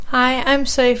Hi, I'm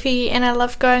Sophie and I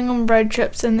love going on road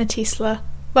trips in the Tesla.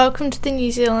 Welcome to the New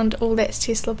Zealand All That's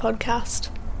Tesla podcast.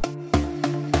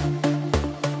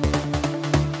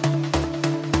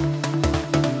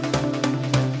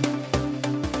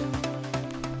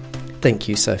 Thank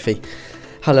you, Sophie.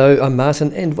 Hello, I'm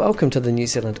Martin and welcome to the New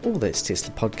Zealand All That's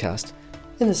Tesla podcast.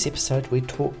 In this episode we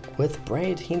talk with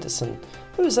Brad Henderson,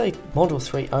 who is a Model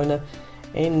 3 owner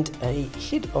and a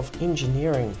head of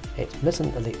engineering at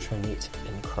Mitten Electronet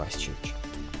in Christchurch.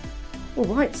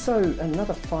 Alright, so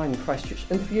another fine Christchurch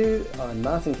interview. I'm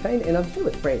Martin Kane and I'm here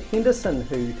with Brad Henderson,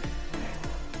 who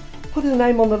put his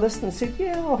name on the list and said,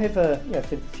 yeah, I'll have a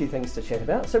few things to chat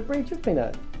about. So Brad, you've been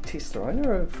a Tesla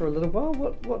owner for a little while.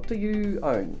 What do you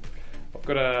own? I've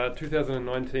got a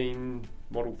 2019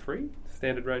 Model 3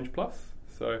 Standard Range Plus,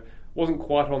 so wasn't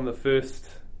quite on the first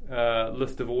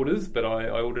list of orders, but I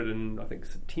ordered in, I think,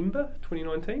 September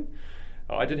 2019.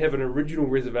 I did have an original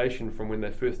reservation from when they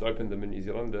first opened them in New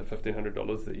Zealand, the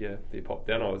 $1,500 that they popped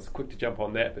down. I was quick to jump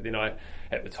on that, but then at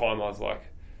the time I was like,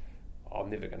 I'm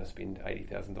never going to spend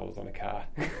 $80,000 on a car.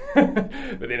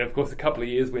 But then, of course, a couple of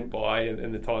years went by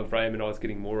in the time frame, and I was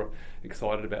getting more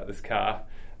excited about this car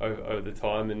over the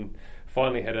time, and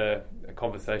finally had a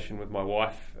conversation with my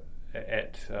wife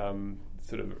at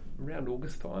sort of around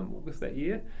August that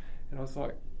year, and I was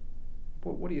like,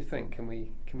 what do you think? Can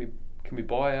we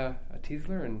buy a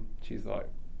Tesla? And she's like,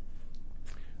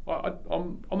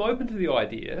 I'm open to the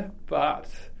idea, but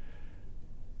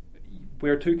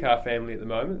we're a two-car family at the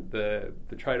moment. The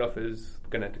trade-off is we're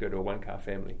going to have to go to a one-car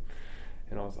family.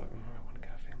 And I was like,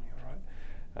 one-car family, all right.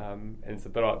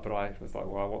 But I was like,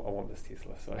 well, I want this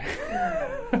Tesla. So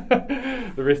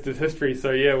the rest is history.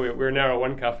 So yeah, we're now a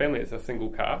one-car family. It's a single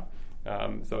car.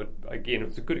 So again,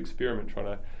 it's a good experiment trying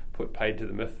to put paid to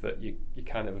the myth that you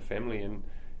can't have a family and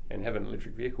have an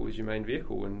electric vehicle as your main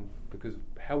vehicle. And because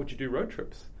how would you do road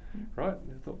trips, right?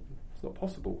 It's not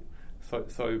possible.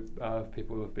 So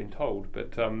people have been told,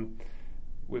 but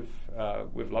we've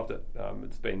loved it.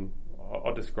 It's been,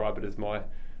 I'll describe it as my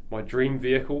dream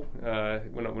vehicle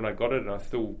when I got it, and I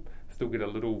still get a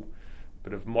little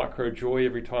bit of micro joy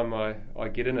every time I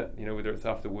get in it. You know, whether it's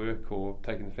after work or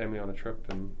taking the family on a trip,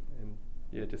 and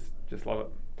yeah, just love it.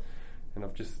 And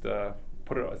I've just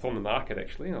put it. It's on the market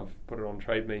actually, and I've put it on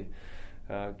Trade Me.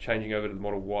 Changing over to the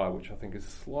Model Y, which I think is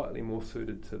slightly more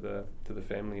suited to the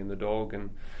family and the dog, and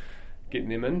getting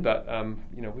them in, but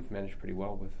we've managed pretty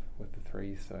well with the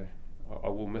 3, so I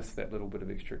will miss that little bit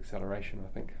of extra acceleration, I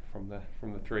think, from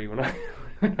the 3 when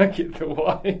I get the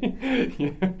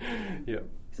Y. Yeah.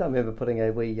 So I remember putting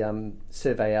a wee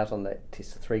survey out on that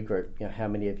Tesla 3 group. You know, how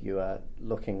many of you are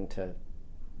looking to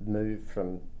move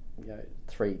from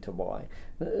 3 to Y?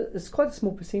 It's quite a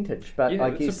small percentage, but yeah,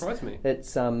 I guess surprised me.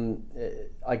 It's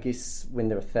I guess when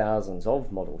there are thousands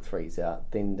of Model 3s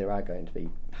out, then there are going to be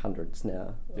hundreds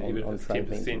now. Yeah, on, even on if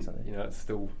it's 10%, it's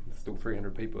still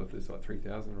 300 people if there's like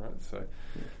 3,000, right? So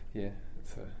yeah,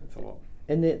 it's a lot.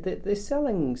 And they're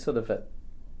selling sort of at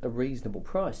a reasonable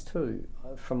price too,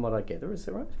 from what I gather. Is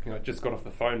that right? I just got off the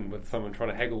phone with someone trying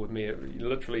to haggle with me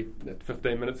literally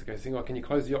 15 minutes ago, saying, can you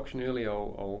close the auction early?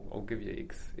 I'll give you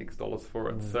X dollars for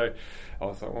it. So I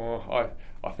was like,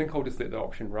 I think I'll just let the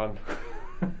auction run.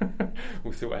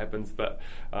 We'll see what happens, but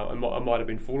I might have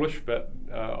been foolish, but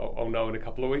I'll know in a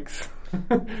couple of weeks.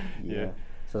 Yeah.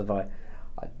 So if I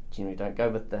generally don't go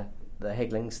with the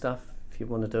haggling stuff. If you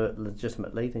want to do it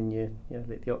legitimately, then you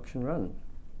let the auction run.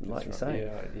 Like you say.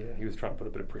 Yeah, he was trying to put a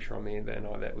bit of pressure on me, and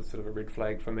that was sort of a red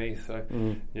flag for me. So,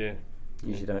 yeah. They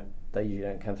usually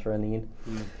don't come through in the end.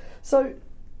 So,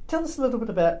 tell us a little bit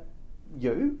about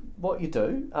you, what you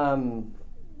do.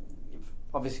 You've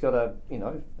obviously got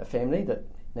a family that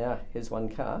now has one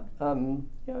car.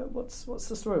 What's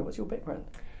the story? What's your background?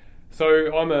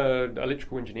 So, I'm an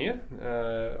electrical engineer.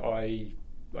 I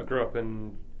grew up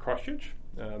in Christchurch.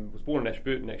 Was born in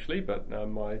Ashburton actually, but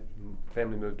my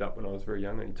family moved up when I was very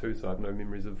young, only 2, so I have no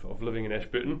memories of living in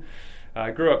Ashburton.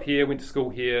 Grew up here, went to school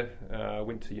here,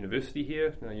 went to university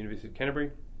here, University of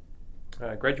Canterbury.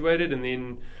 Graduated and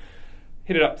then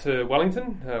headed up to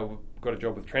Wellington. Got a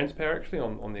job with Transpower actually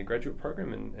on their graduate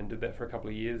program, and did that for a couple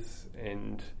of years,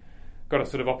 and got a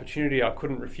sort of opportunity I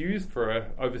couldn't refuse for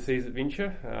an overseas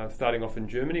adventure, starting off in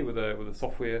Germany with a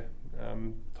software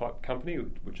type company,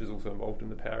 which is also involved in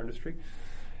the power industry,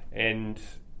 and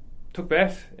took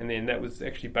that. And then that was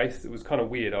actually based, it was kind of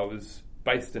weird, I was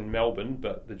based in Melbourne,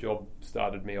 but the job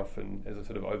started me off as a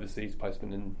sort of overseas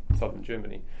postman in southern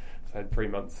Germany. So I had 3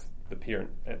 months at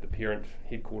the parent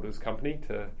headquarters company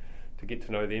to get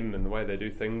to know them and the way they do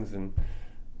things, and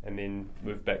then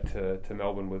moved back to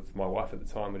Melbourne with my wife at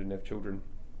the time. We didn't have children,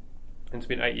 and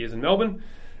spent 8 years in Melbourne.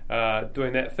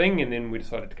 doing that thing, and then we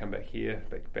decided to come back here,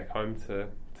 back home to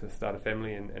start a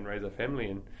family and raise our family.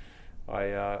 And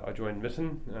I joined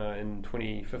Mitten in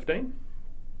 2015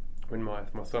 when my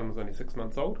son was only 6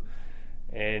 months old,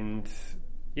 and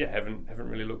haven't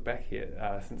really looked back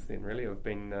here since then. Really, I've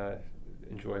been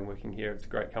enjoying working here. It's a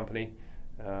great company,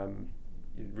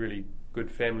 really good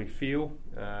family feel.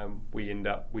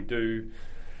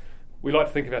 We like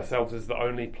to think of ourselves as the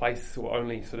only place or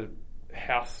only sort of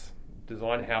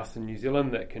design house in New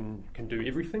Zealand that can do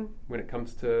everything when it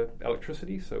comes to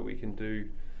electricity. So we can do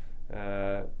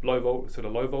low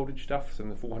voltage stuff, so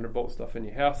the 400 volt stuff in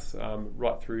your house,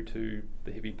 right through to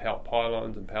the heavy power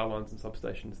lines and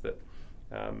substations that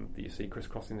you see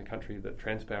crisscrossing the country that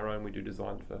Transpower own. We do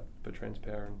design for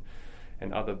Transpower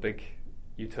and other big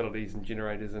utilities and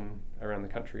generators around the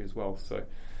country as well. So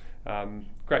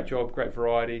great job, great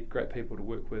variety, great people to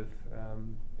work with,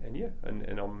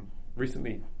 and I'm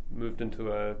recently moved into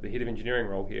the head of engineering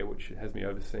role here, which has me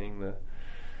overseeing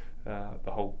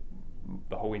the whole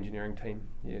engineering team.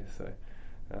 So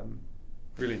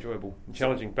really enjoyable and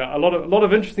challenging, but a lot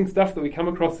of interesting stuff that we come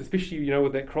across, especially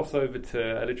with that crossover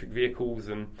to electric vehicles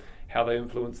and how they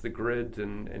influence the grid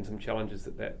and some challenges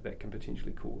that can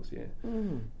potentially cause.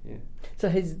 So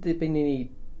has there been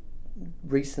any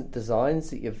recent designs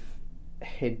that you've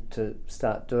had to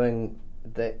start doing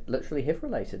that literally have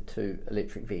related to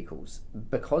electric vehicles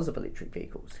because of electric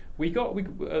vehicles? We got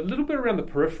a little bit around the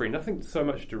periphery, nothing so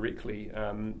much directly.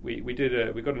 We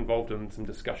got involved in some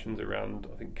discussions around,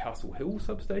 I think, Castle Hill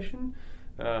substation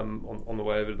on the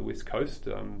way over to the west coast.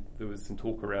 There was some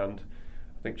talk around,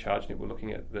 I think, ChargeNet were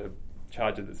looking at the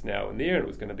charger that's now in there, and it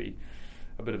was going to be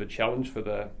a bit of a challenge for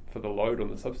the load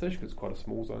on the substation because it's quite a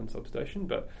small zone substation,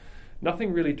 but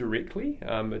nothing really directly.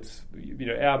 It's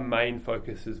our main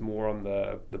focus is more on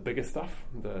the bigger stuff,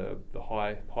 the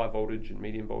high voltage and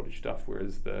medium voltage stuff,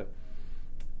 whereas the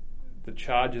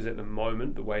chargers at the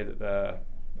moment, the way that they're,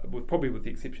 probably with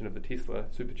the exception of the Tesla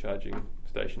supercharging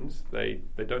stations, they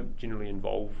don't generally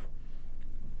involve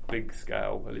big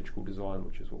scale electrical design,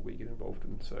 which is what we get involved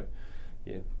in. So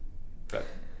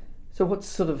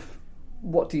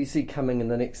what do you see coming in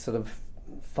the next sort of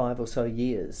 5 or so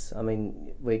years? I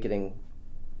mean, we're getting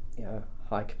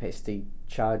high capacity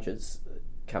chargers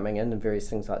coming in and various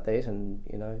things like that,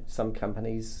 and some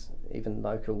companies, even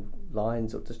local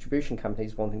lines or distribution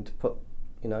companies, wanting to put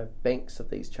banks of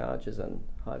these chargers and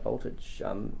high voltage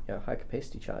high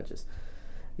capacity chargers.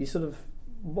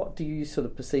 What do you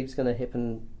perceive is going to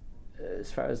happen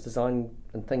as far as design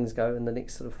and things go in the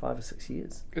next sort of 5 or 6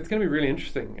 years? It's going to be really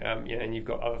interesting, and you've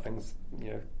got other things,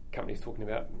 companies talking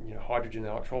about hydrogen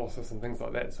electrolysis and things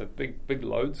like that. So big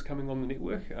loads coming on the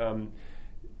network.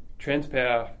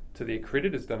 Transpower, to their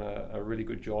credit, has done a really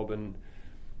good job in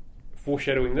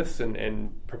foreshadowing this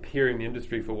and preparing the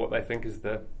industry for what they think is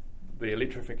the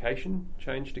electrification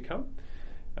change to come.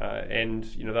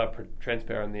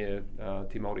 Transpower in their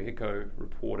Te Māori Hiko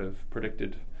report have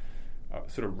predicted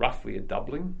sort of roughly a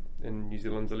doubling in New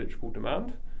Zealand's electrical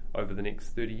demand over the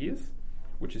next 30 years,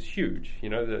 which is huge.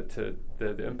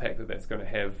 The impact that's going to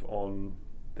have on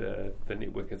the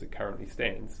network as it currently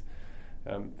stands.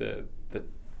 The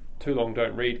too long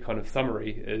don't read kind of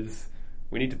summary is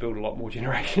we need to build a lot more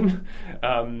generation,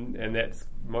 and that's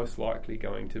most likely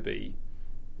going to be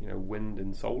wind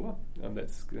and solar.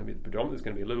 That's going to be the predominant. There's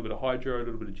going to be a little bit of hydro, a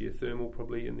little bit of geothermal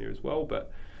probably in there as well,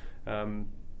 but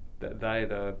they're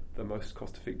the most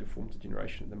cost-effective forms of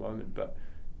generation at the moment. But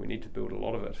we need to build a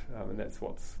lot of it, and that's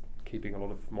what's keeping a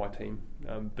lot of my team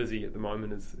busy at the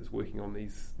moment is working on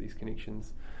these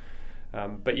connections.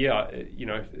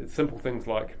 Simple things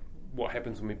like what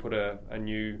happens when we put a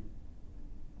new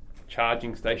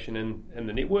charging station in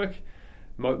the network.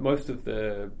 Most of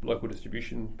the local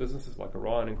distribution businesses like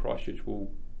Orion and Christchurch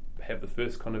will have the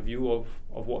first kind of view of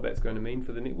what that's going to mean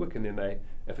for the network, and then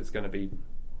if it's going to be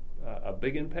a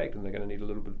big impact and they're going to need a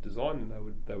little bit of design,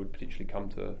 then they would potentially come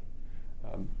to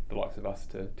the likes of us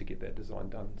to get that design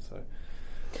done.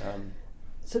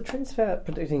 So Transpower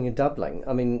predicting a doubling.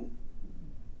 I mean,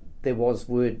 there was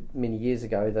word many years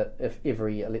ago that if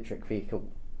every electric vehicle,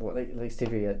 or at least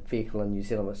every vehicle in New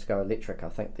Zealand was to go electric, I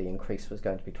think the increase was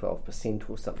going to be 12%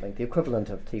 or something, the equivalent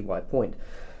of TY Point.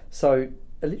 So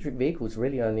electric vehicles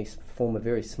really only form a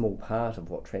very small part of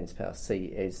what Transpower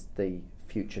see as the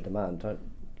future demand, don't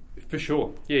they? For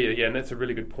sure, yeah, and that's a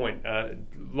really good point.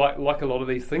 Like a lot of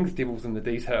these things, devil's in the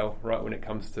detail, right? When it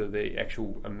comes to the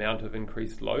actual amount of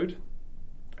increased load,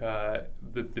 the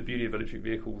beauty of electric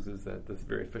vehicles is that they're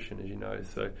very efficient, as you know.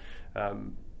 So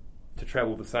to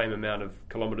travel the same amount of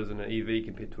kilometres in an EV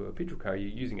compared to a petrol car, you're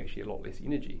using actually a lot less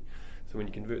energy. So when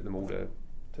you convert them all to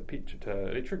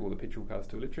electric, or the petrol cars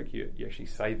to electric, you're actually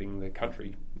saving the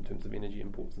country in terms of energy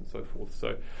imports and so forth.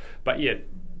 So, but yeah,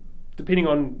 depending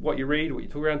on what you read, what you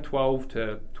talk around 12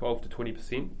 to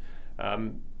 20%. I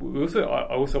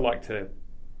also like to,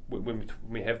 when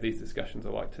we have these discussions, I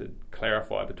like to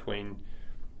clarify between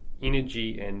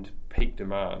energy and peak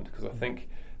demand, because I think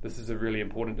this is a really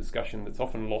important discussion that's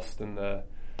often lost in the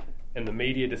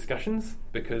media discussions,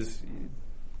 because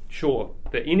sure,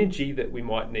 the energy that we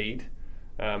might need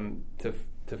to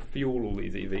fuel all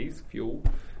these EVs,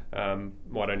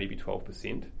 might only be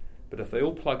 12%, but if they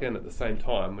all plug in at the same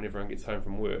time when everyone gets home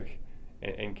from work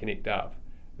and connect up,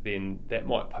 then that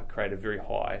might create a very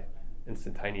high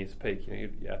instantaneous peak.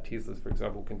 Our Teslas, for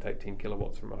example, can take 10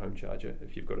 kilowatts from a home charger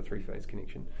if you've got a 3-phase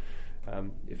connection.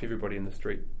 If everybody in the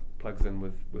street plugs in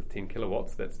with 10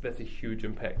 kilowatts, that's a huge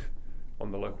impact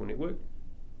on the local network.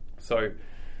 So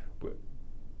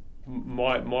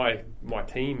my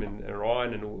team and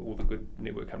Orion and all the good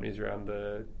network companies around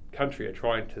the country are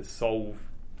trying to solve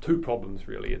two problems,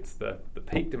 really. It's the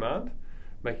peak demand,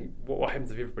 making what happens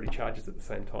if everybody charges at the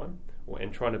same time,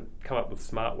 and trying to come up with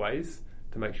smart ways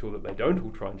to make sure that they don't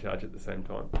all try and charge at the same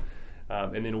time,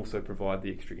 and then also provide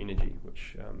the extra energy,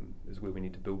 which is where we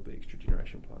need to build the extra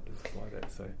generation plant to supply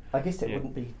that. So I guess that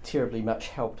wouldn't be terribly much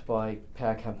helped by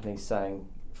power companies saying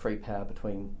free power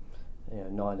between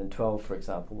 9 and 12, for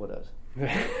example, would it?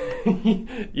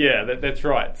 Yeah, that's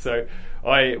right. So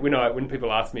when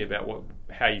people ask me about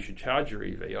how you should charge your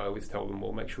EV, I always tell them,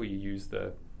 well, make sure you use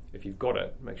if you've got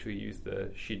it, make sure you use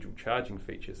the scheduled charging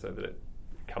feature so that it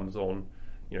comes on,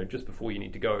 just before you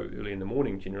need to go early in the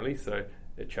morning generally. So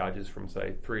it charges from,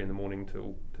 say, 3 in the morning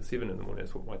to 7 in the morning.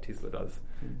 That's what my Tesla does,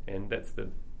 and that's the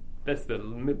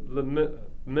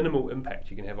minimal impact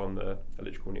you can have on the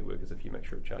electrical network, is if you make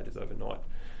sure it charges overnight.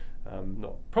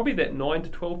 Probably that 9 to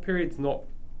 12 period's not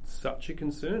such a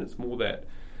concern. It's more that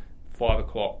 5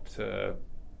 o'clock to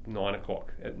 9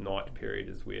 o'clock at night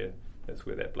period that's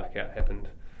where that blackout happened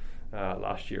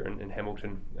last year in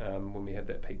Hamilton, when we had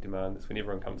that peak demand. That's when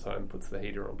everyone comes home, puts the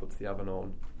heater on, puts the oven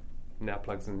on, now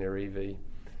plugs in their EV,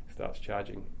 starts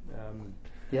charging.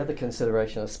 The other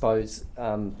consideration, I suppose,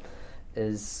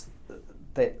 is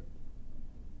that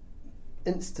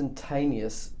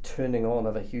instantaneous turning on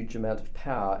of a huge amount of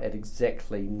power at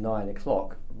exactly 9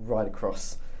 o'clock right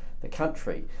across the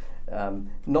country.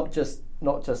 Not just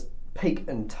peak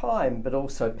in time, but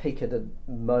also peak at a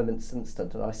moment's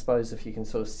instant. And I suppose if you can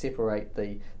sort of separate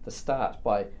the start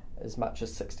by as much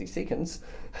as 60 seconds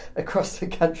across the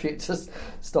country, it just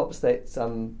stops that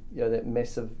that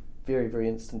massive, very, very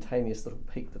instantaneous little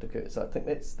peak that occurs. So I think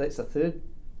that's a third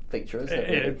feature, isn't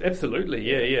it? Yeah, absolutely,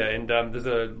 yeah. And there's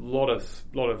a lot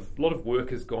of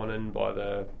work has gone in by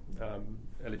the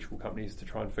electrical companies to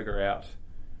try and figure out,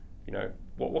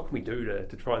 what can we do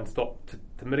to try and stop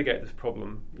to mitigate this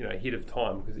problem, ahead of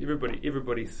time, because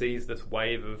everybody sees this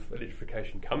wave of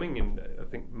electrification coming, and I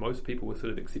think most people are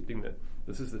sort of accepting that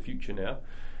this is the future now,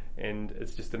 and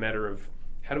it's just a matter of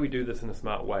how do we do this in a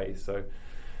smart way. So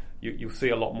you'll see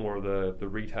a lot more of the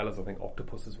retailers. I think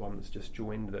Octopus is one that's just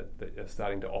joined that are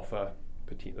starting to offer.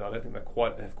 I don't think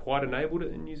they have quite enabled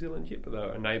it in New Zealand yet, but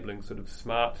they're enabling sort of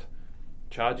smart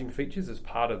charging features as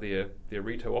part of their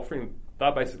retail offering.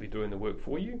 They're basically doing the work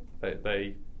for you.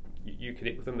 You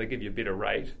connect with them, they give you a better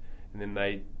rate, and then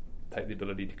they take the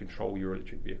ability to control your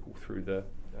electric vehicle through the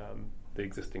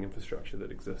existing infrastructure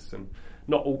that exists. And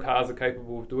not all cars are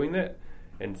capable of doing that,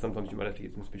 and sometimes you might have to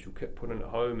get some special kit put in at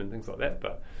home and things like that.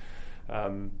 But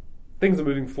things are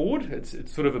moving forward.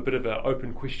 It's sort of a bit of an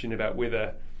open question about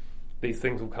whether these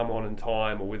things will come on in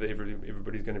time, or whether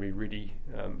everybody's going to be ready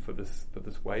for this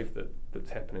wave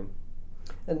that's happening.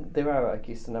 And there are, I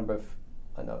guess, a number of,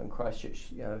 I know in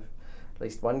Christchurch, at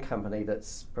least one company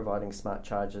that's providing smart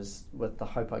chargers with the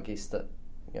hope, I guess, that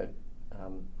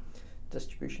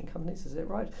distribution companies, is that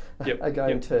right? Yep.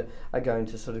 are going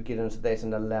to sort of get into that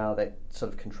and allow that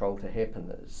sort of control to happen.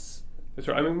 That's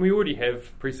right. I mean, we already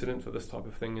have precedent for this type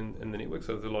of thing in the network.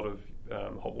 So there's a lot of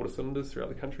hot water cylinders throughout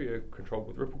the country are controlled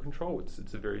with ripple control.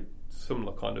 It's a very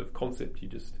similar kind of concept.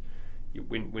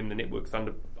 When the network's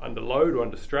under load or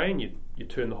under strain, you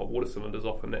turn the hot water cylinders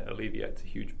off, and that alleviates a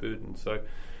huge burden. So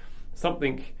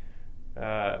something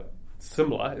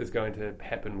similar is going to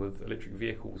happen with electric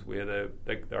vehicles, where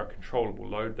they're a controllable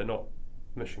load. They're not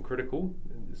mission critical.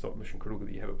 It's not mission critical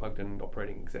that you have it plugged in and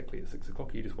operating exactly at 6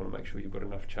 o'clock. You just want to make sure you've got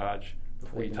enough charge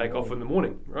before you take off in the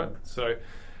morning, right? Yeah. So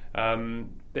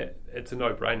that it's a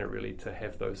no-brainer really to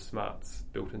have those smarts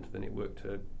built into the network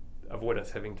to avoid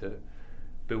us having to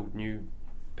build new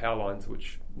power lines,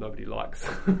 which nobody likes,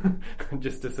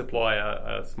 just to supply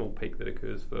a small peak that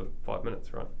occurs for 5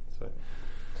 minutes, right? So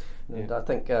And Yeah. I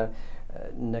think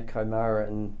Nick O'Mara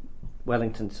in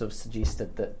Wellington sort of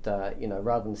suggested that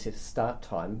rather than set a start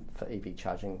time for EV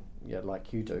charging,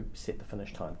 like you do, set the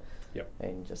finish time. Yep.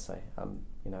 And just say,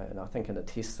 and I think in a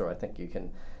Tesla, I think you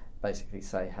can basically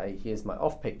say, hey, here's my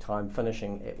off-peak time,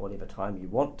 finishing at whatever time you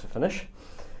want to finish,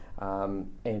 and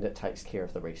it takes care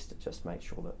of the rest. It just makes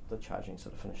sure that the charging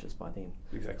sort of finishes by then.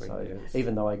 Exactly. So yeah,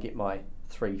 even though I get my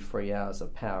 3 free hours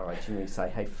of power, I generally say,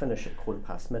 hey, finish at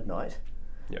 4:15 midnight.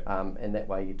 Yep. And that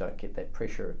way you don't get that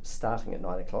pressure starting at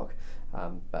 9 o'clock.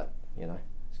 But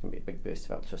it's going to be a big burst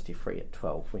of electricity free at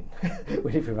 12 when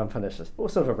when everyone finishes, or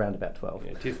sort of around about 12.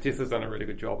 Yeah, Tesla's done a really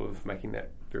good job of making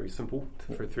that very simple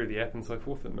through the app and so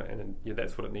forth, and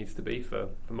that's what it needs to be for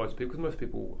most people, because most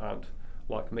people aren't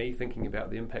like me thinking about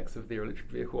the impacts of their electric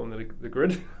vehicle on the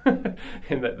grid,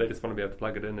 and that they just want to be able to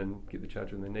plug it in and get the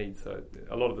charger they need. So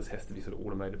a lot of this has to be sort of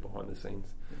automated behind the scenes.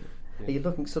 Yeah. Are you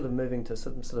looking sort of moving to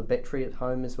some sort of battery at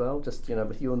home as well? Just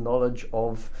with your knowledge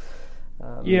of.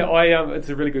 It's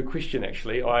a really good question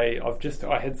actually. I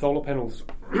had solar panels.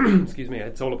 Excuse me. I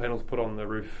had solar panels put on the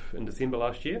roof in December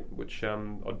last year, which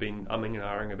I'd been umming and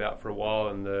ahhing about for a while,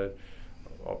 and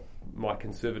my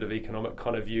conservative economic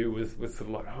kind of view was sort of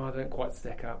like, I don't quite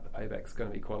stack up. The payback's going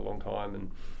to be quite a long time,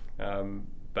 and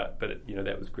but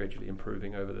that was gradually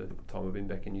improving over the time I've been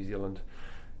back in New Zealand,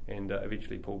 and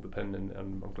eventually pulled the pin, and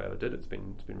I'm glad I did. It's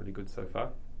been really good so far.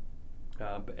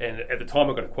 And at the time,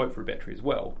 I got a quote for a battery as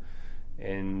well,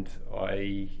 and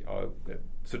I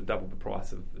sort of doubled the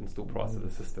price of install price of the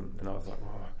system, and I was like,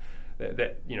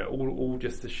 that all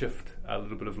just to shift a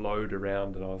little bit of load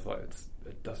around, and I was like,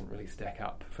 it doesn't really stack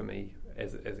up for me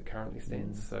as it currently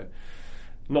stands. So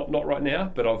not right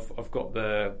now, but I've got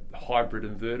the hybrid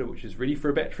inverter, which is ready for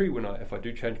a battery if I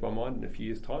do change my mind in a few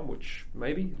years' time, which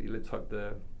maybe. Let's hope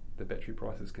the battery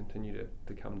prices continue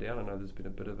to come down. I know there's been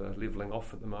a bit of a levelling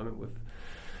off at the moment with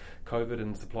COVID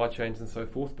and supply chains and so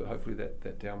forth, but hopefully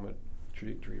that downward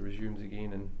trajectory resumes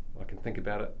again, and I can think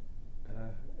about it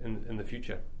in the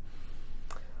future.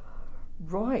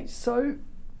 Right, so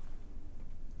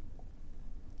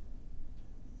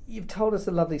you've told us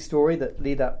a lovely story that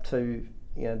led up to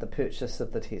the purchase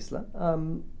of the Tesla.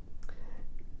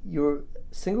 You're a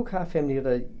single car family with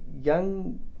a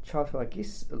young child, who I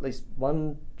guess at least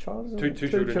one child, isn't it? Two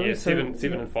children, yeah, seven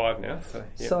and 5 now.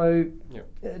 So,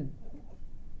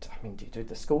 do you do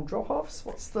the school drop-offs?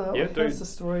 What's the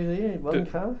story there?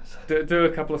 Car? Do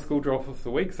a couple of school drop-offs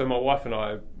a week. So my wife and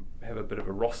I have a bit of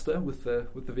a roster with the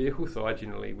vehicle. So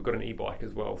we've got an e-bike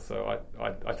as well. So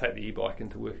I take the e-bike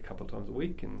into work a couple of times a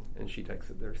week, and she takes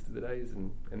it the rest of the days,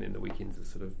 and then the weekends is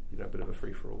sort of a bit of a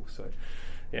free-for-all. So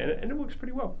and it works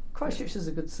pretty well. Christchurch is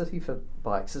a good city for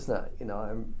bikes, isn't it?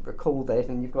 I recall that,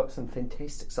 and you've got some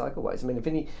fantastic cycleways. I mean, if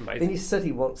any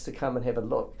city wants to come and have a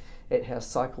look at how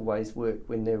cycleways work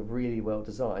when they're really well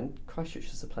designed, Christchurch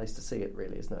is the place to see it,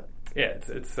 really, isn't it? Yeah,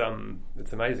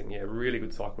 it's amazing. Yeah, really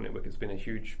good cycle network. It's been a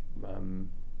huge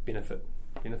benefit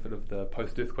of the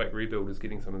post-earthquake rebuild is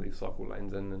getting some of these cycle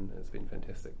lanes in, and it's been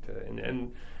fantastic.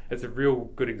 And it's a real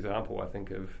good example, I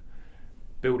think, of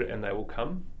build it and they will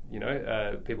come.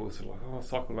 People are sort of like,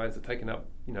 cycle lanes are taking up,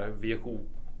 vehicle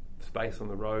space on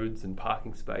the roads and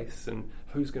parking space, and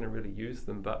who's going to really use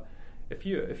them? But if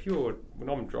you're when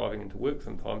I'm driving into work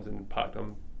sometimes and parked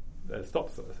on a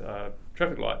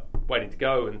traffic light waiting to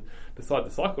go, and beside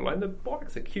the cycle lane the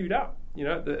bikes are queued up,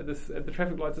 the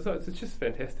traffic lights are it's just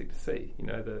fantastic to see,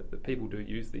 that people do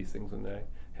use these things when they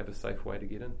have a safe way to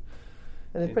get in.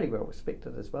 And they're pretty well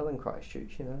respected as well in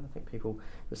Christchurch. I think people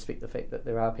respect the fact that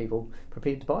there are people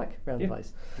prepared to bike around the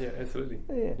place. Yeah, absolutely.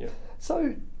 Yeah.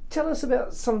 So tell us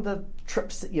about some of the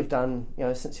trips that you've done,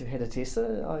 since you've had a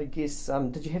Tesla. I guess,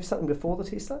 did you have something before the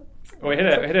Tesla? Well,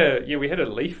 we had a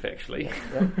Leaf actually.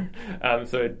 Yeah.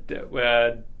 So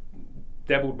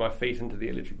dabbled my feet into the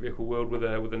electric vehicle world with a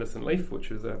Nissan Leaf,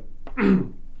 which was a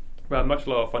much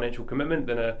lower financial commitment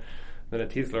than a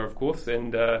Tesla, of course,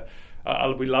 and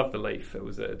we love the Leaf.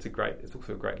 It's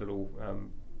also a great little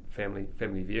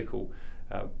family vehicle,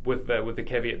 with the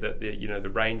caveat that the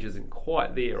range isn't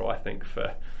quite there, I think,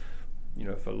 for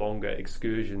longer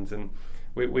excursions, and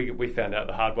we found out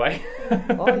the hard way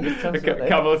a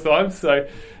couple of times. So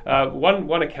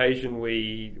one occasion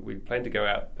we planned to go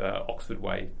out Oxford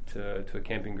Way to a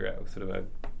camping ground, sort of a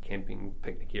camping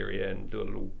picnic area, and do a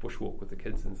little bushwalk with the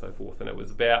kids and so forth. And it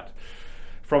was about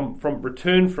from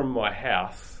return from my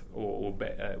house, or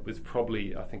it was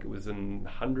probably, I think it was in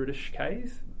 100-ish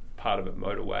k's, part of it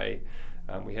motorway.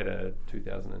 We had a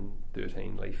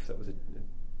 2013 Leaf that was a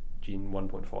Gen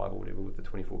 1.5 or whatever with the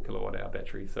 24 kilowatt hour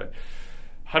battery. So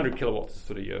 100 kilowatts is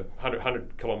sort of your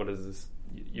 100 kilometres is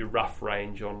your rough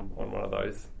range on one of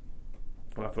those.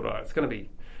 I thought, it's going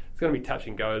to be touch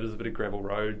and go. There's a bit of gravel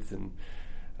roads, and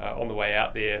on the way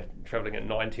out there, travelling at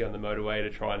 90 on the motorway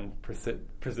to try and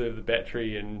preserve the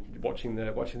battery, and watching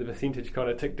the percentage kind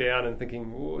of tick down, and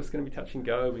thinking, it's going to be touch and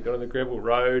go. We got on the gravel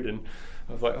road, and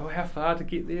I was like, how far to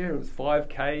get there? It was 5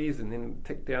 Ks, and then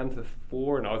ticked down to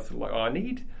 4, and I was like, I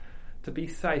need to be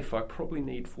safe. I probably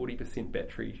need 40%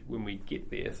 battery when we get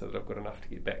there, so that I've got enough to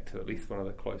get back to at least one of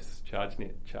the close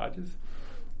ChargeNet charges.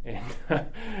 And,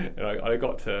 and I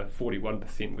got to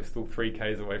 41%. We're still 3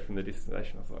 Ks away from the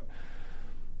destination. I was like,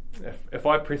 if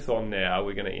I press on now,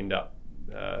 we're going to end up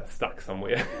stuck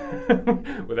somewhere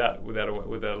with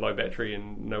a low battery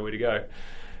and nowhere to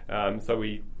go. So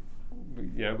we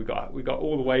got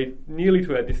all the way nearly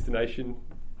to our destination.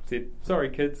 Said, sorry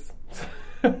kids,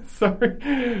 sorry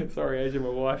Asia, my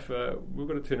wife, we've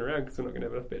got to turn around because we're not going to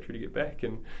have enough battery to get back.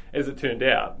 And as it turned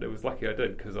out, it was lucky I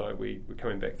did, because we were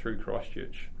coming back through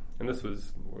Christchurch. And this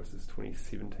was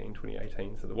 2017,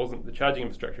 2018, so the charging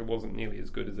infrastructure wasn't nearly as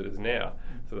good as it is now,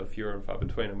 so the fewer and far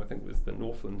between them. I think it was the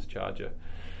Northlands charger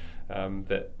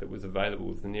that was available,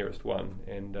 was the nearest one,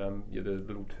 and the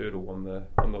little turtle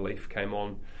on the leaf came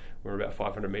on. We were about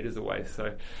 500 metres away,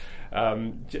 so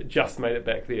just made it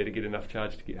back there to get enough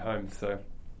charge to get home. So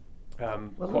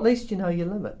at least you know your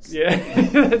limits. Yeah,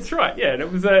 that's right. Yeah, and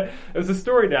it was a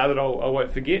story now that I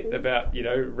won't forget about,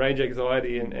 range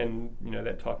anxiety and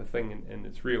that type of thing, and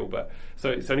it's real. But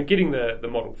so getting the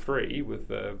Model 3 with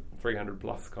the 300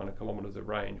 plus kind of kilometres of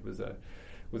range was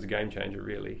a game changer,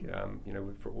 really.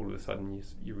 For all of a sudden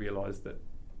you realise that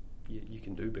you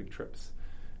can do big trips,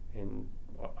 and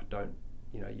I don't.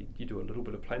 You do a little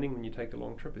bit of planning when you take a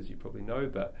long trip, as you probably know,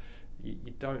 but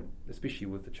you don't, especially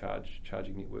with the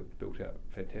charging network built out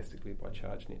fantastically by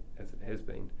ChargeNet as it has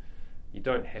been. You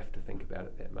don't have to think about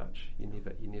it that much. You're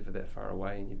never that far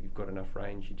away, and you've got enough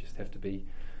range. You just have to be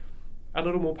a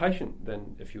little more patient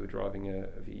than if you were driving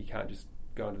you can't just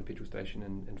go into the petrol station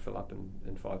and fill up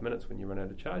in 5 minutes when you run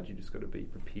out of charge. You just got to be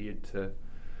prepared to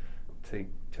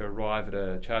arrive at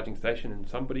a charging station, and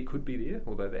somebody could be there,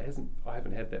 although I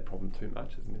haven't had that problem too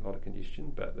much. There's been a lot of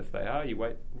congestion, but if they are, you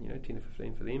wait 10 or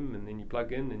 15 for them, and then you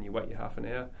plug in and you wait your half an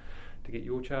hour to get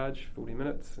your charge, 40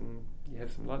 minutes, and you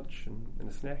have some lunch and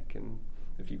a snack. And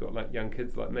if you've got young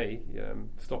kids like me,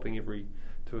 stopping every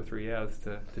 2 or 3 hours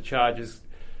to charge is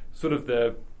sort of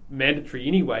the mandatory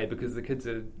anyway, because the kids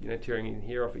are tearing their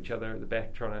hair off each other at the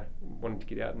back, wanting to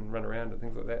get out and run around and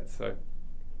things like that. So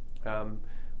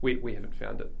we haven't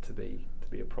found it to be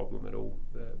a problem at all,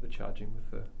 the charging with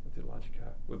the larger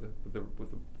car, with the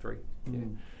 3.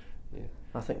 Yeah.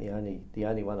 I think the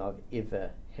only one I've ever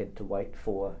had to wait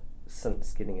for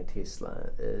since getting a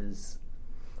Tesla is,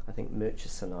 I think,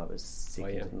 Murchison. I was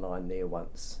second in line there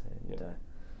once, and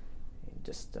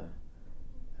just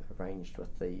arranged with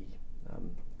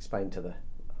explained to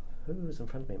who was in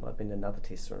front of me. It might have been another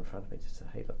Tesla in front of me, just to say,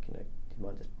 hey, look, do you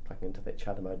mind just plugging into that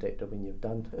ChargeMO adapter when you've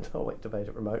done, and I'll activate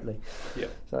it remotely. Yeah.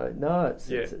 So no,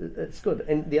 it's good.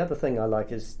 And the other thing I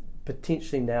like is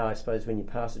potentially now, I suppose, when you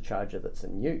pass a charger that's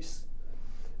in use,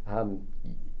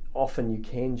 often you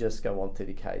can just go on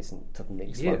 30 Ks and to the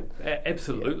next one.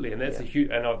 Absolutely, and that's a huge.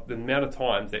 And the amount of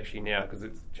times actually now, because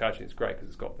it's charging, it's great because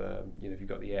it's got the if you've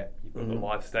got the app, you've got the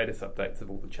live status updates of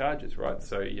all the charges, right?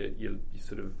 So you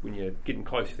sort of, when you're getting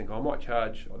close, you think, I might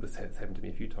charge. This has happened to me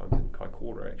a few times in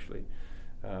Kaikoura actually,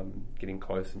 getting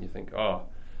close, and you think,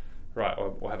 right,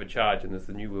 I'll have a charge, and there's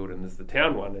the New World and there's the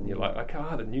town one, and you're like,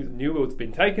 okay, the New World's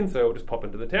been taken, so I'll just pop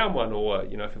into the town one, or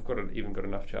if I've even got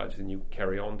enough charge, then you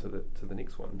carry on to the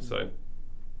next one. So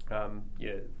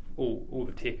all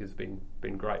the tech has been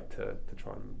great to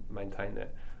try and maintain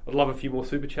that. I'd love a few more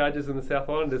superchargers in the South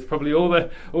Island. There's probably all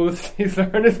the Tesla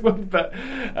owners would, but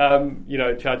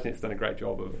ChargeNet's done a great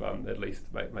job of at least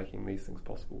making these things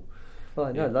possible. Well,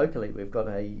 I know locally we've got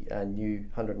a new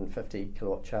 150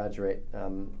 kilowatt charger at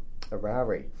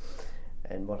Arari,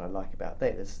 and what I like about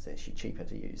that is it's actually cheaper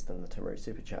to use than the Timaru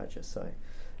supercharger. So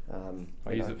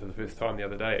I used it for the first time the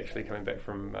other day, actually, coming back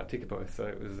from Tekapo, so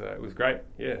it was great.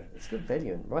 Yeah, it's good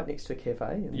value, and right next to a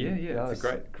cafe. And, it's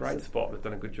a great spot. They've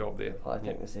done a good job there. I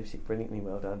think it's absolutely brilliantly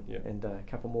well done, and a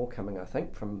couple more coming, I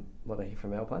think, from what I hear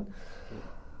from Alpine.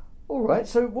 All right,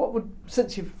 so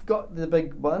since you've got the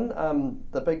big one,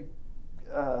 the big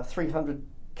 300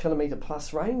 kilometre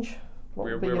plus range, what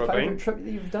would be your favourite trip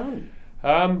that you've done?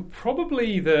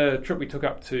 Probably the trip we took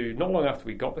up to, not long after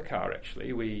we got the car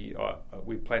actually, we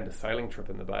planned a sailing trip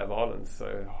in the Bay of Islands,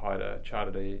 so I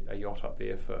chartered a yacht up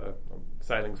there for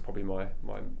sailing's probably my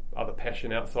other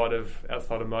passion outside of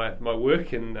my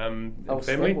work and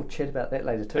family. We'll chat about that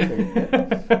later too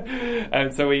then.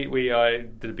 And so I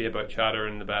did a bareboat charter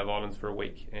in the Bay of Islands for a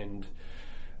week, and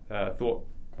thought,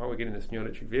 oh, we're getting this new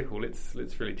electric vehicle.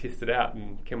 Let's really test it out,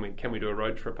 and can we do a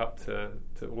road trip up to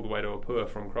all the way to Opua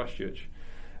from Christchurch,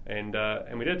 and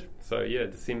we did. So yeah,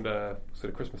 December sort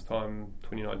of Christmas time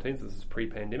 2019. So this is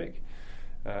pre-pandemic.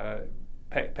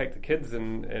 Packed the kids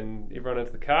and everyone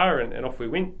into the car, and off we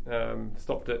went.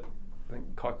 Stopped at I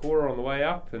think Kaikoura on the way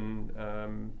up, and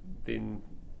then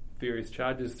various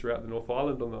charges throughout the North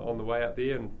Island on the way up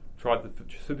there, and tried the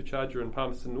supercharger in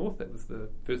Palmerston North. That was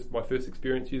my first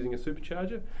experience using a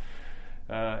supercharger,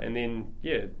 and then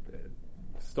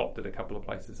stopped at a couple of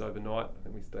places overnight. I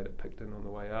think we stayed at Picton on the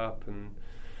way up, and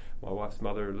my wife's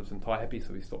mother lives in Taihape,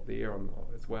 so we stopped there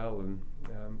as well, and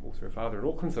also her father in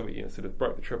Auckland. So we sort of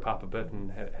broke the trip up a bit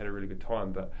and had a really good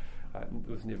time. But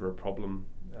there was never a problem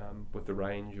with the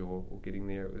range or getting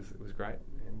there. It was great,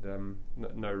 and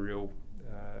no real.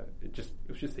 It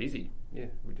was just easy. Yeah,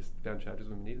 we just found chargers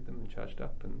when we needed them and charged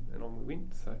up, and on we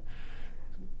went. So.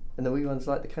 And the wee ones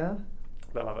like the car?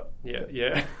 They love it.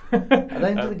 Yeah. Are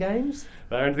they into the games?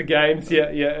 They're into the games.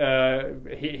 Yeah.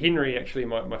 Henry, actually,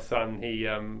 my son, he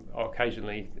I'll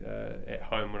occasionally at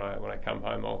home when I come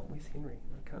home, where's Henry?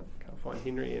 I can't find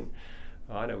Henry, and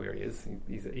I know where he is.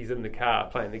 He's in the car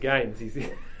playing the games. He's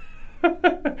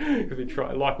because we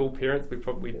try, like all parents, we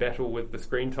probably battle with the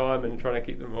screen time and trying to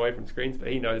keep them away from screens. But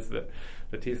he knows that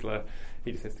the Tesla,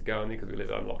 he just has to go in there because we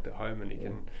leave it unlocked at home, and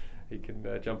he can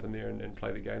jump in there and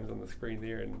play the games on the screen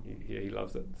there, and he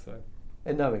loves it. So.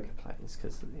 And no one complains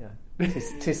because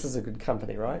Tesla's a good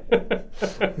company, right?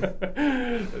 That's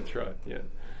right. Yeah.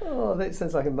 Oh, that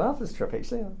sounds like a marvellous trip.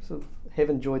 Actually, I sort of have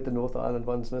enjoyed the North Island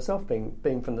ones myself,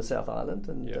 being from the South Island,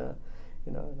 and I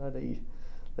know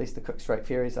at least the Cook Strait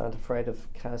ferries aren't afraid of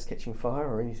cars catching fire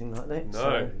or anything like that.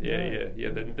 No,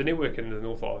 The network in the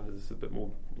North Island is a bit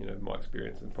more, my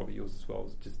experience and probably yours as well,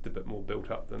 is just a bit more built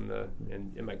up than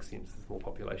and it makes sense. There's more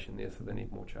population there, so they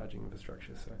need more charging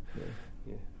infrastructure. So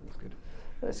that's good.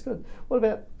 That's good. What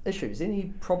about issues?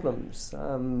 Any problems?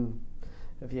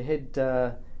 Have you had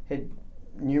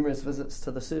numerous visits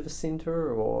to the service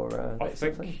centre, or I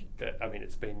think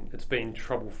it's been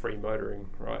trouble-free motoring,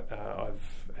 right?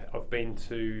 I've been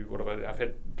to I've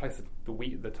had placed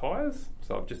the tyres,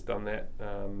 so I've just done that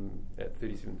at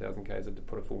 37,000 k's. I had to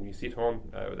put a full new set on.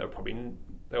 They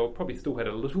probably still had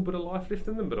a little bit of life left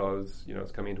in them, but I was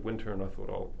coming into winter, and I thought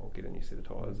I'll get a new set of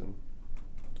tyres, and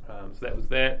so that was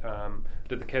that.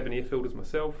 Did the cabin air filters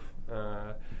myself,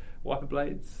 wiper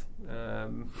blades.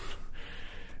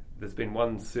 There's been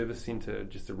one service centre,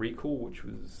 just a recall, which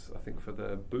was, I think, for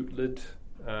the boot lid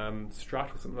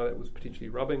strut or something like that, was potentially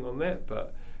rubbing on that,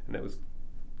 and that was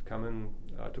come in.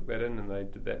 I took that in, and they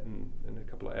did that in a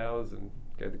couple of hours and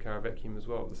gave the car a vacuum as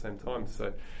well at the same time.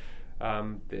 So I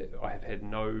have had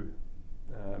no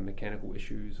mechanical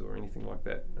issues or anything like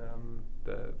that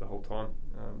the whole time.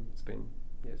 It's been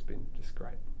just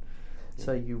great. Yeah.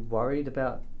 So you worried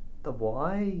about the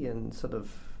Y and sort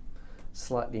of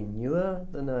slightly newer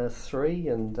than a 3,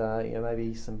 and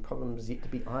maybe some problems yet to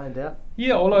be ironed out?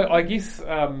 Yeah, although I guess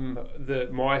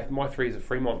my 3 is a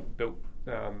Fremont built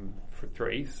for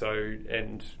 3, so,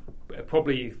 and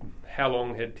probably how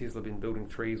long had Tesla been building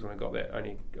 3s when I got that?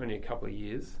 Only a couple of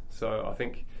years. So I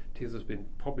think Tesla's been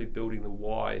probably building the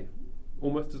Y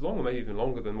almost as long, or maybe even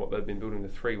longer than what they've been building the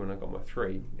 3 when I got my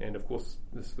 3. And of course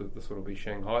this one will be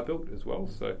Shanghai built as well,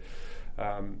 so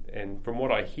and from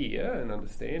what I hear and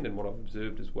understand and what I've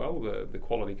observed as well, the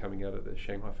quality coming out of the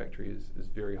Shanghai factory is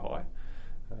very high.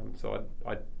 So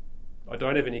I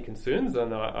don't have any concerns,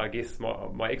 and I guess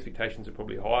my expectations are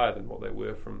probably higher than what they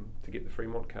were to get the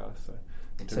Fremont car. So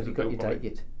have you got your date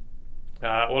yet?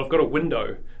 Well, I've got a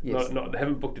window. Yes. I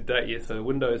haven't booked a date yet, so the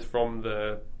window is from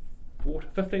the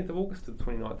 15th of August to the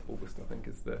 29th of August, I think,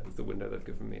 is the window they've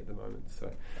given me at the moment.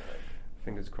 So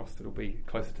fingers crossed it'll be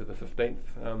closer to the 15th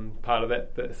part of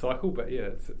that cycle, but yeah,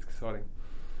 it's exciting.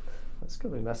 That's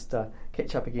good. We must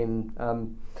catch up again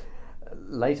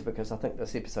later, because I think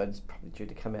this episode is probably due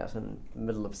to come out in the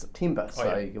middle of September,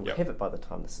 so you'll have it by the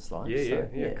time this is live.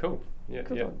 Yeah, cool. Yeah,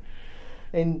 good one.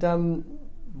 And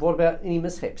what about any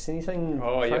mishaps? Anything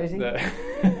crazy?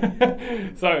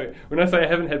 So when I say I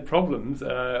haven't had problems,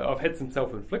 I've had some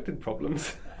self-inflicted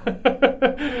problems. So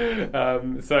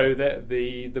that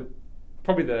the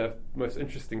probably the most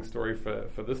interesting story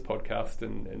for this podcast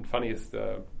and funniest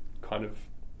kind of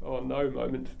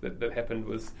moment that happened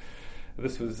was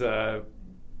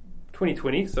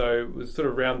 2020, so it was sort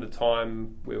of around the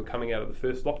time we were coming out of the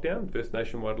first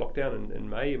nationwide lockdown in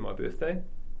May, my birthday.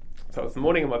 So it was the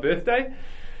morning of my birthday,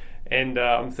 and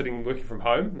I'm sitting working from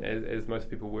home, as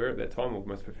most people were at that time, or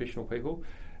most professional people.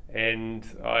 And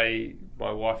my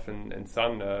wife and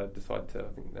son decided to, I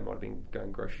think they might have been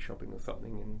going grocery shopping or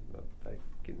something, and they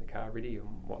getting the car ready and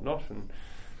whatnot, and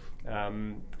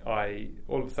I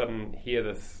all of a sudden hear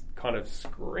this kind of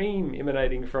scream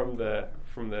emanating from the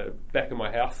back of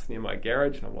my house near my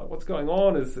garage, and I'm like, what's going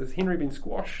on? Has Henry been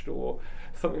squashed or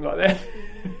something like that?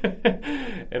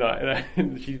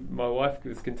 and my wife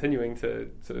was continuing to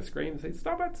sort of scream and say,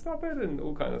 stop it, and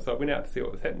all kind of. So I went out to see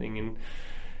what was happening,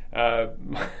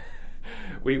 and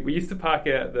we used to park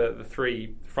out the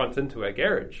three front into our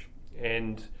garage,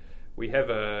 and we have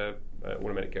a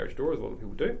automatic garage door, as a lot of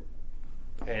people do,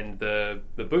 and the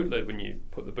boot lid, when you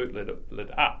put the boot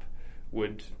lid up,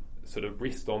 would sort of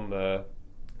rest on the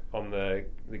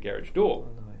garage door.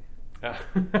 Oh,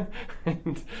 no.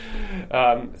 And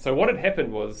so what had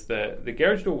happened was the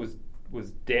garage door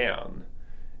was down,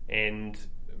 and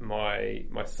my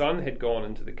son had gone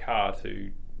into the car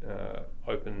to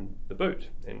open the boot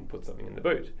and put something in the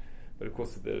boot, but of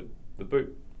course the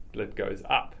boot lid goes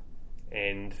up,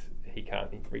 and he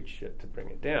can't reach it to bring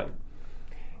it down,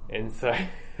 and so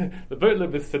the boot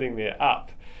lid was sitting there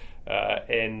up,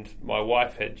 and my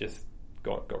wife had just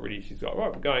got ready. She's like,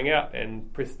 right, we're going out,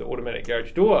 and pressed the automatic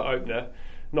garage door opener,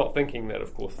 not thinking that,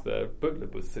 of course, the boot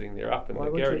lid was sitting there up, and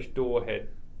the garage door had,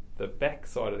 the back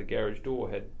side of the garage door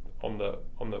had, on the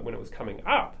when it was coming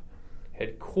up,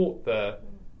 had caught the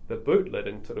boot lid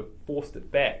and sort of forced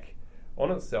it back on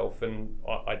itself. And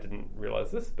I didn't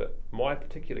realise this, but my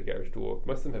particular garage door,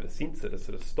 most of them have a sensor to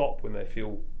sort of stop when they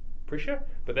feel pressure,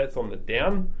 but that's on the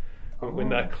down when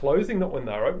they're closing, not when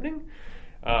they're opening.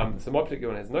 So my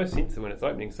particular one has no sensor when it's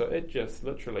opening, so it just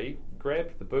literally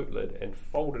grabbed the boot lid and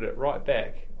folded it right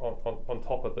back on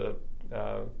top of the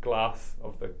glass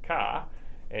of the car,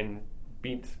 and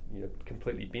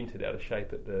completely bent it out of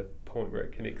shape at the point where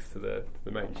it connects to the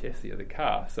main chassis of the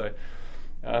car. So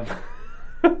it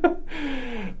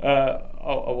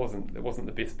wasn't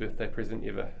the best birthday present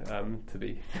ever,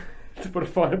 to put a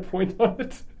finer point on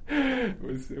it. It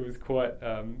was quite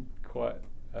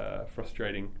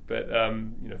frustrating, but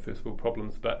first world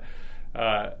problems. But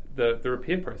the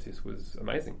repair process was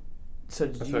amazing. So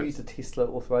did you use a Tesla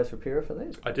authorised repairer for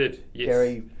that? I did. Yes.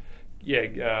 Gary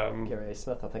Gary A.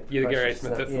 Smith, I think. Yeah, Gary A.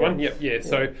 Smith. That's the one. Yeah.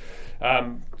 So,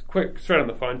 quick, straight on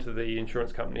the phone to the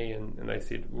insurance company, and they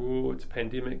said, "Oh, it's a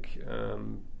pandemic.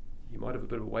 You might have a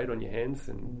bit of a weight on your hands."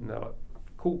 And they're like,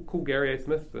 "Call Gary A.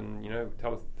 Smith, and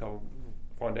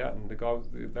find out." And the guys,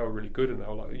 they were really good, and they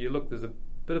were like, "Yeah, look, there's a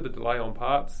bit of a delay on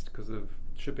parts because of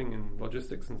shipping and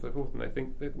logistics and so forth, and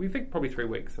we think probably 3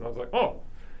 weeks." And I was like, "Oh,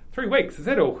 3 weeks, is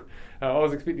that all?" I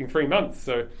was expecting 3 months.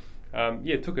 So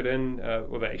took it in.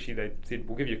 They said,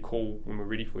 "We'll give you a call when we're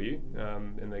ready for you,"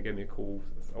 and they gave me a call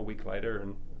a week later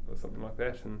or something like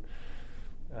that, and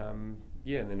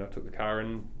then I took the car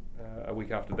in a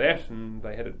week after that, and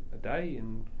they had it a day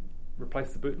and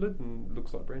replaced the boot lid, and it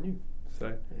looks like brand new.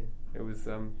 So it was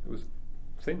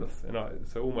seamless, and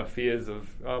so all my fears of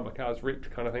my car's wrecked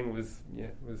kind of thing was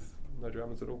no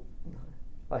dramas at all.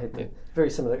 I had a very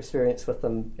similar experience with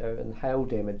them in hail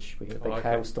damage. We had a big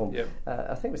hailstorm. Yep.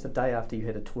 I think it was the day after you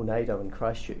had a tornado in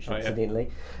Christchurch,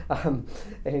 incidentally.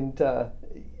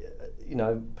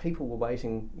 People were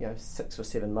waiting 6 or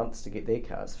 7 months to get their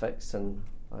cars fixed, and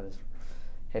I just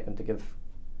happened to give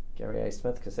Gary A.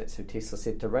 Smith, because that's who Tesla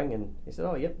said to ring, and he said,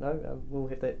 we'll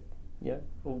have that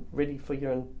all ready for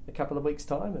you in a couple of weeks'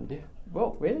 time. And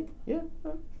well, really? Yeah.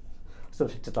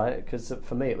 Sort of today, because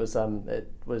for me it was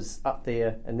up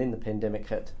there, and then the pandemic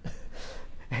hit,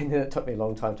 and then it took me a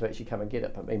long time to actually come and get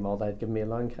it. But meanwhile, they'd given me a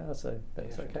loan car, so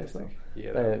that's okay as well.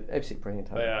 Yeah, they're absolutely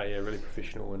brilliant. They are, really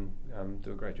professional and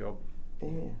do a great job.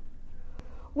 Yeah.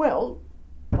 Well,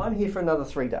 I'm here for another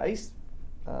 3 days.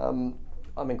 I'm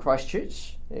in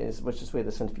Christchurch, which is where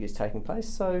this interview is taking place.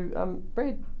 So,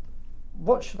 Brad,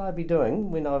 what should I be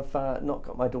doing when I've not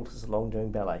got my daughters along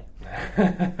doing ballet?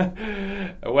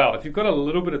 Well, if you've got a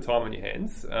little bit of time on your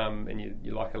hands, and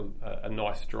you like a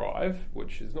nice drive,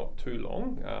 which is not too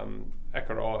long,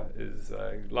 Akaroa is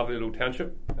a lovely little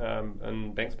township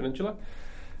in Banks Peninsula.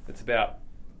 It's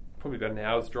probably about an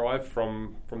hour's drive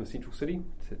from the central city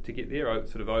to get there,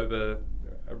 sort of over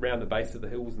around the base of the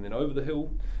hills and then over the hill.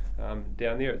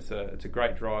 Down there, it's a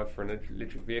great drive for an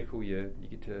electric vehicle. You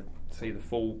get to see the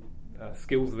full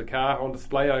skills of the car on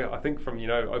display, I think, from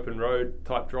open road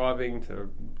type driving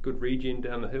to good regen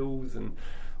down the hills and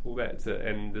all that.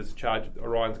 And there's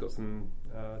Orion's got some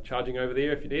charging over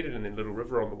there if you need it, and then Little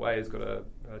River on the way has got a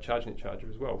ChargeNet charger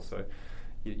as well, so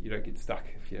you don't get stuck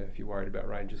if you're worried about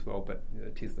range as well. But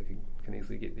Tesla can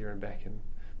easily get there and back and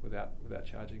without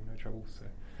charging, no trouble. So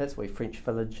that's wee French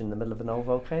village in the middle of an old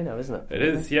volcano, isn't it? It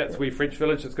is, yeah. It's wee French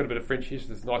village. It's got a bit of French history.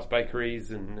 There's nice bakeries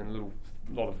and a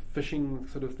lot of fishing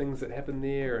sort of things that happen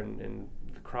there, and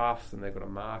the crafts, and they've got a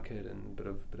market and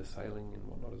a bit of sailing and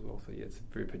whatnot as well. So yeah, it's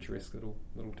a very picturesque little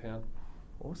town.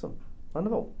 Awesome,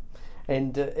 wonderful.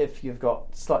 And if you've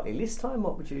got slightly less time,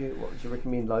 what would you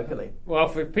recommend locally? Well,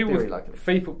 for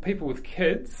people with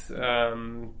kids,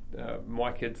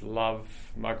 my kids love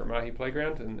Margaret Mahy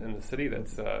Playground in the city.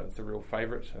 That's it's a real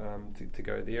favourite to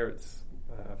go there. It's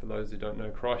for those who don't know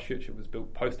Christchurch, it was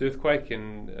built post-earthquake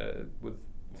and with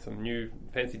some new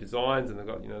fancy designs, and they've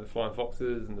got the flying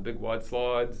foxes and the big wide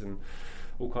slides and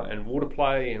and water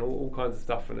play and all kinds of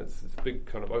stuff, and it's a big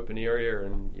kind of open area,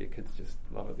 and kids just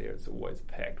love it there. It's always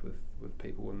packed with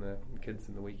people and the kids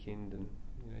in the weekend, and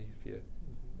you have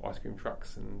ice cream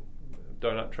trucks and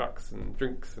donut trucks and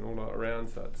drinks and all that around.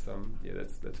 So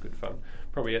it's that's good fun.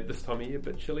 Probably at this time of year a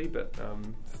bit chilly, but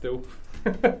still.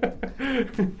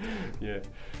 Yeah.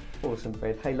 Awesome,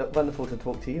 Brad. Hey, look, wonderful to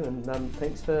talk to you, and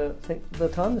thanks for the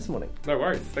time this morning. No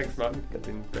worries. Thanks, Martin. It's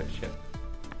been great to chat.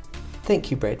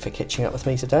 Thank you, Brad, for catching up with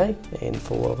me today and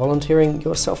for volunteering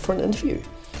yourself for an interview.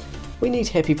 We need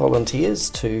happy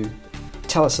volunteers to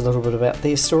tell us a little bit about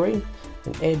their story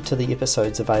and add to the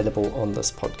episodes available on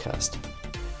this podcast.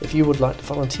 If you would like to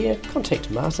volunteer,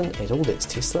 contact Martin at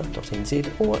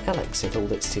allthatstesla.nz or Alex at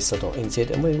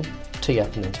allthatstesla.nz, and we'll tee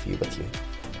up an interview with you.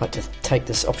 I'd like to take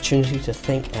this opportunity to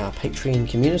thank our Patreon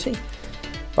community.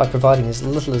 By providing as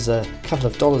little as a couple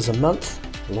of dollars a month,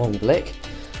 long black,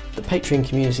 the Patreon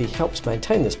community helps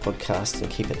maintain this podcast and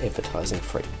keep it advertising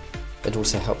free. It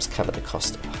also helps cover the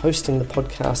cost of hosting the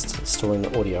podcast and storing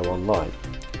the audio online.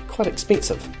 Quite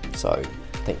expensive, so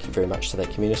thank you very much to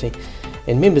that community.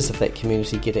 And members of that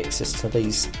community get access to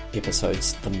these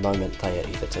episodes the moment they are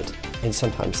edited, and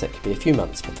sometimes that could be a few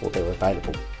months before they're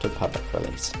available to public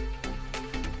release.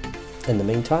 In the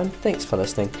meantime, thanks for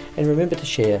listening, and remember to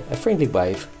share a friendly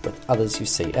wave with others you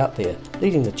see out there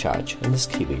leading the charge in this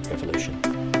Kiwi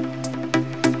revolution.